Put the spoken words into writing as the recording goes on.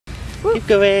Keep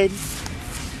going.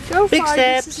 Go Big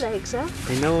steps. His legs, huh?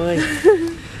 I know.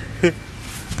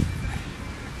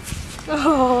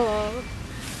 Oh,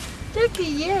 look at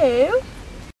you.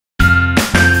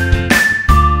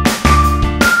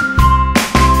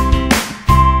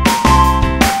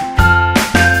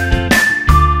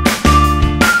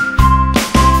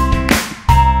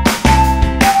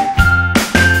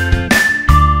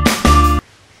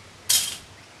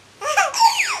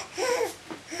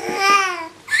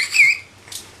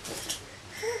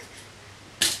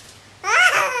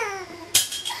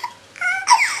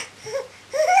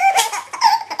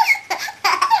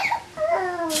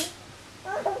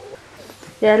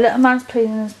 Yeah, little man's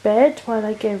playing in his bed while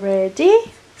I get ready.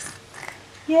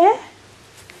 Yeah?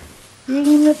 You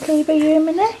gonna play by you a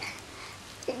minute?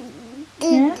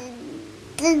 Yeah?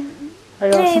 I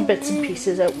got some bits and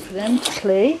pieces out for them to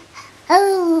play.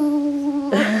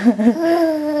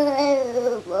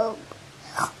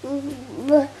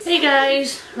 Hey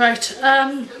guys, right,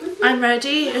 I'm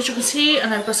ready as you can see,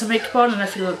 and I've got some makeup on and I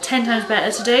feel 10 times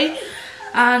better today.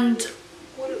 And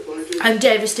I'm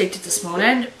devastated this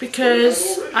morning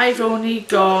because I've only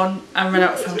gone and run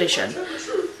out of foundation.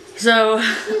 So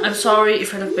I'm sorry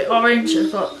if I look a bit orange.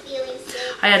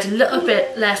 I had a little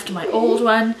bit left in my old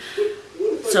one.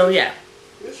 So yeah.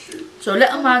 So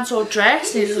little man's all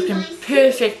dressed and he's looking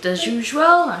perfect as usual.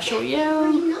 I'll show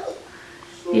you.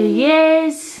 Here he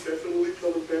is.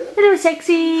 Hello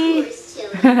sexy.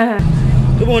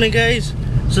 Good morning guys.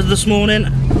 So this morning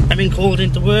I've been called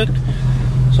into work.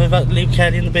 So I've had to leave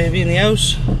Kelly and the baby in the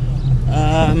house.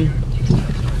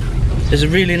 It's a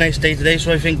really nice day today,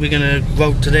 so I think we're going to go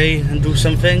out today and do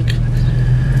something.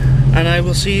 And I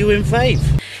will see you in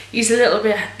 5. He's a little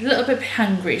bit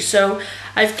hungry, so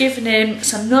I've given him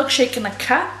some milkshake in a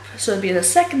cup. So it'll be the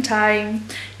second time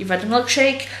you've had a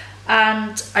milkshake,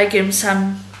 and I give him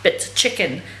some bits of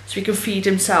chicken so he can feed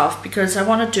himself, because I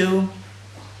want to do,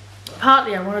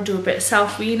 partly I want to do a bit of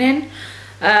self-weaning.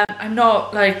 I'm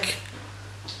not like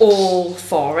all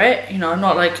for it, you know, I'm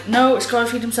not like, no, it's got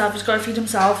to feed himself, it's got to feed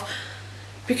himself,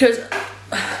 because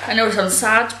I know it sounds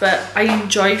sad, but I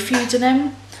enjoy feeding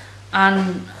him,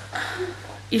 and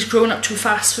he's grown up too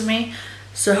fast for me,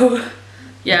 so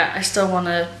yeah, I still want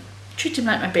to treat him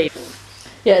like my baby.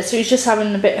 Yeah, so he's just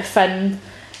having a bit of fun,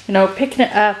 you know, picking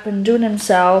it up and doing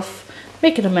himself,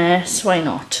 making a mess, why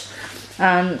not?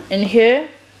 And in here,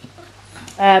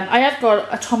 I have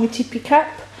got a Tommy Tippy cup,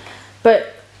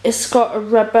 but it's got a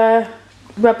rubber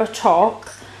top,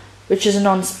 which is a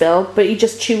non-spill, but he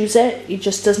just chews it, he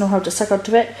just doesn't know how to suck out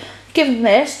of it. Give him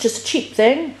this, just a cheap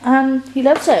thing, and he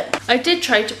loves it. I did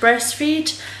try to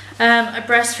breastfeed. I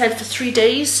breastfed for 3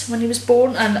 days when he was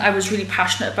born, and I was really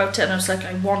passionate about it, and I was like,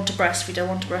 I want to breastfeed, I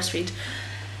want to breastfeed.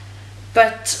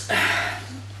 But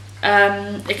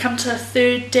it came to the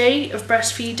 3rd day of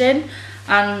breastfeeding,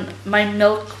 and my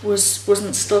milk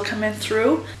wasn't still coming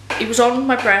through. He was on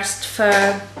my breast for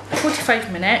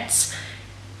 45 minutes,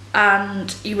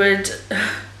 and he would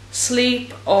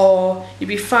sleep or he'd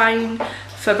be fine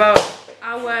for about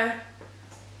hour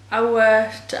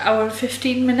to hour and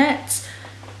 15 minutes,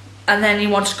 and then he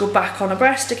wanted to go back on a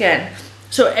breast again.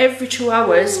 So every 2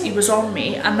 hours he was on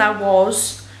me, and that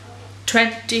was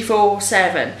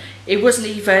 24/7. It wasn't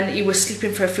even he was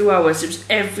sleeping for a few hours, it was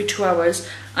every 2 hours,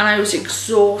 and I was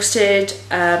exhausted,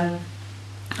 and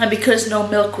because no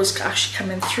milk was actually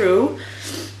coming through,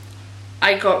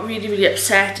 I got really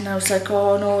upset, and I was like,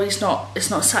 oh no, it's not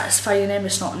satisfying him,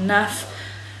 it's not enough.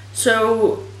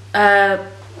 So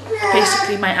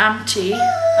basically my auntie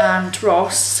and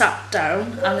Ross sat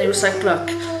down, and they was like, look,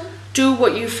 do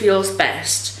what you feel's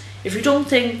best. If you don't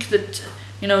think that,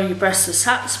 you know, your breast is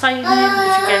satisfying him,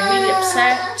 if you get really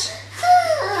upset,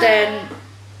 then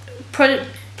put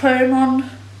him on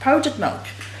powdered milk.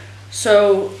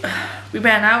 So we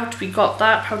went out, we got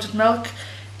that powdered milk,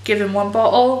 give him 1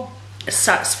 bottle,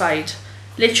 satisfied.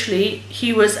 Literally,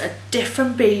 he was a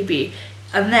different baby,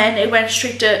 and then it went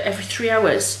straight to every 3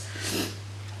 hours,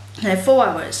 and then 4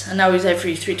 hours, and now he's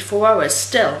every 3 to 4 hours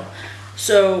still.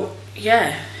 So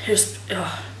yeah,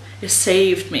 it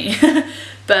saved me.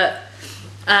 But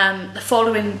the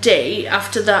following day,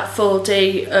 after that full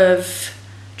day of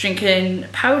drinking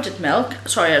powdered milk,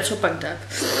 sorry, I'm so bunged up.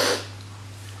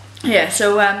 Yeah,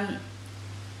 so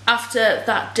after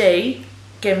that day,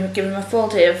 give him a full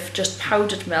day of just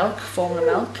powdered milk, formula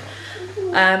milk,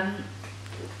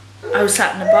 I was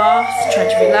sat in the bath, trying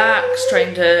to relax,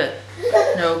 trying to,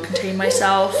 you know, contain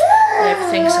myself and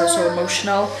everything, because I was so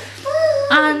emotional.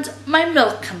 And my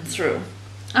milk came through.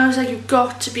 I was like, you've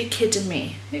got to be kidding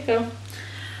me. Here you go.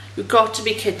 You've got to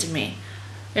be kidding me.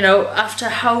 you know, after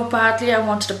how badly I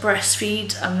wanted to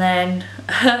breastfeed, and then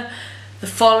the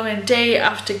following day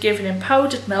after giving him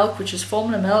powdered milk, which is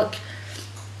formula milk,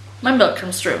 my milk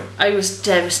comes through. I was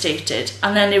devastated.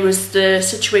 And then it was the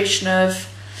situation of,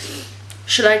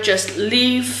 should I just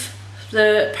leave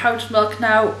the powdered milk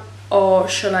now, or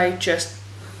should I just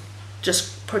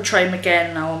try him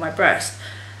again now on my breast?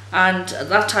 And at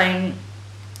that time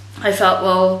I felt,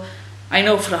 well, I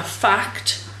know for a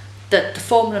fact that the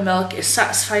formula milk is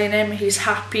satisfying him, he's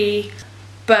happy.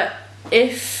 But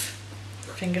if,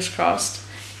 fingers crossed,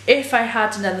 if I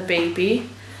had another baby,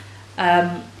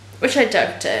 which I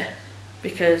doubt it,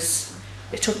 because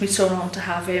it took me so long to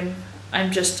have him,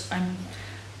 I'm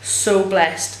so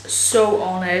blessed, so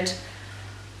honoured.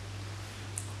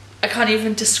 I can't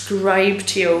even describe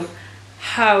to you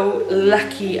how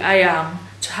lucky I am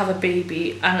to have a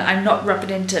baby, and I'm not rubbing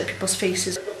into people's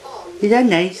faces. Is that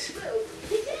nice?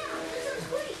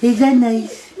 Is that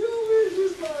nice?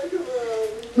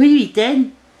 What are you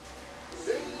eating?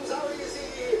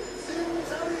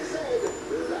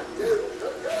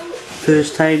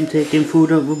 First time taking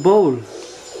food out of a bowl.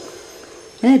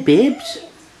 Hey babes.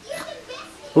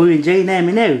 Oh, you're enjoying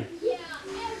them now?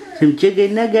 Some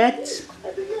chicken nuggets.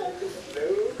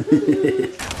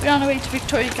 We're on our way to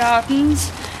Victoria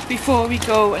Gardens before we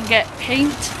go and get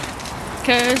paint,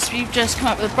 because we've just come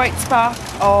up with a bright spark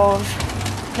of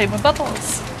playing with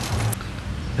bubbles.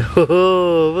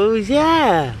 Oh, what was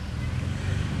that?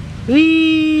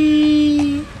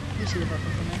 Whee!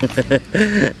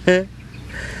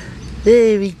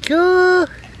 There we go.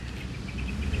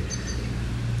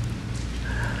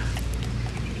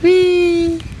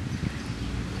 Whee!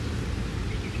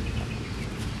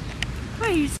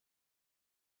 Nice.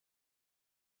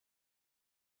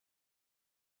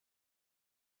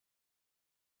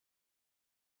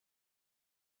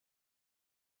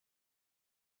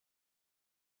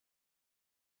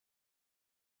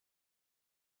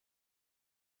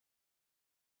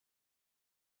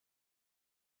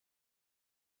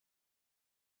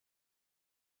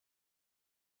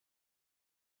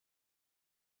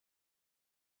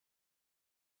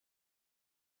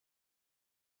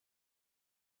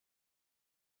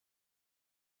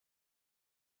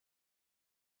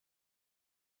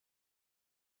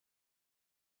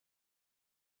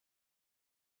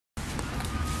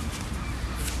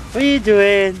 What are you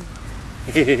doing?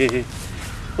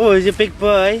 Oh, he's a big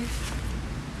boy.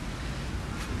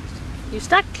 You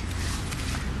stuck?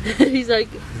 He's like,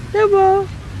 no more.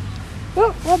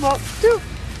 Oh, one more. Two.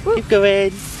 Whoop. Keep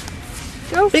going.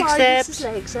 Go Big far, steps. his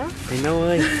legs, huh? I know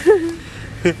I.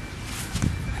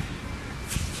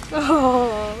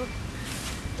 Oh,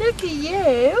 look at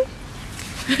you.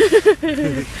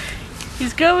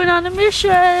 He's going on a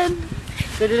mission.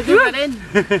 Look at in.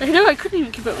 I know, I couldn't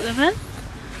even keep up with him then.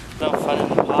 No fun in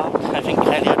the park. I think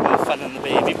Kelly had more fun than the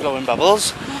baby blowing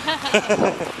bubbles.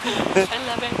 I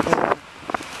love it.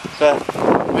 But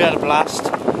we had a blast.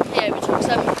 Yeah, we took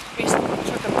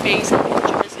amazing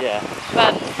pictures. Yeah.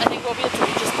 But I think what we'll do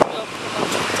is just put them on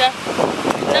Twitter.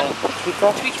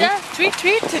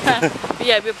 But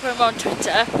yeah, we'll put them on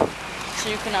Twitter so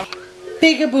you can have.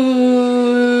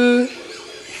 Peekaboo!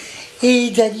 Hey,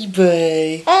 daddy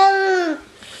boy.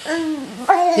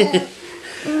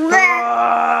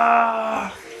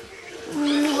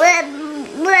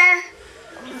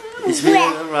 It's me,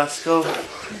 little rascal.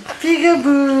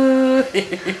 Peekaboo!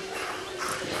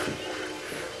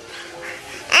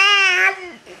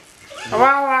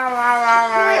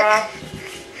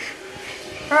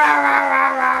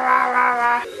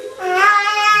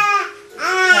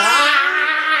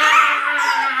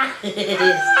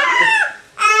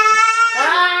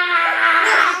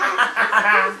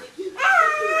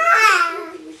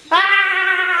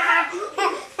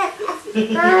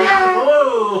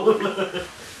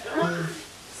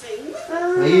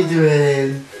 What are you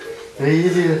doing? What are you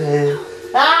doing?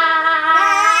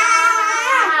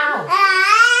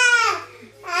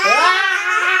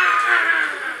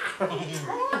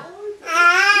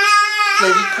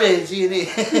 Bloody crazy, innit?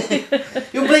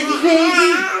 You're bloody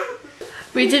crazy!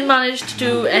 We didn't manage to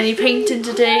do any painting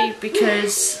today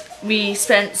because we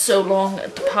spent so long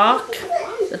at the park,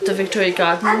 at the Victoria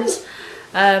Gardens.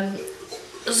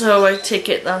 So I take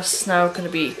it that's now going to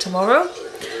be tomorrow.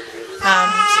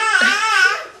 And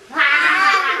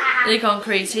they've gone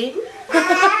crazy.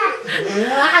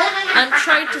 And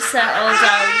tried to settle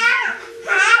down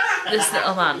this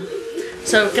little man.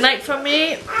 So good night from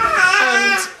me,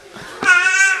 and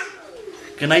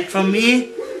good night from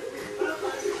me.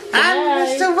 And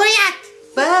Mr. Wyatt.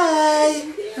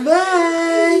 Bye.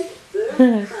 Bye.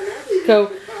 go.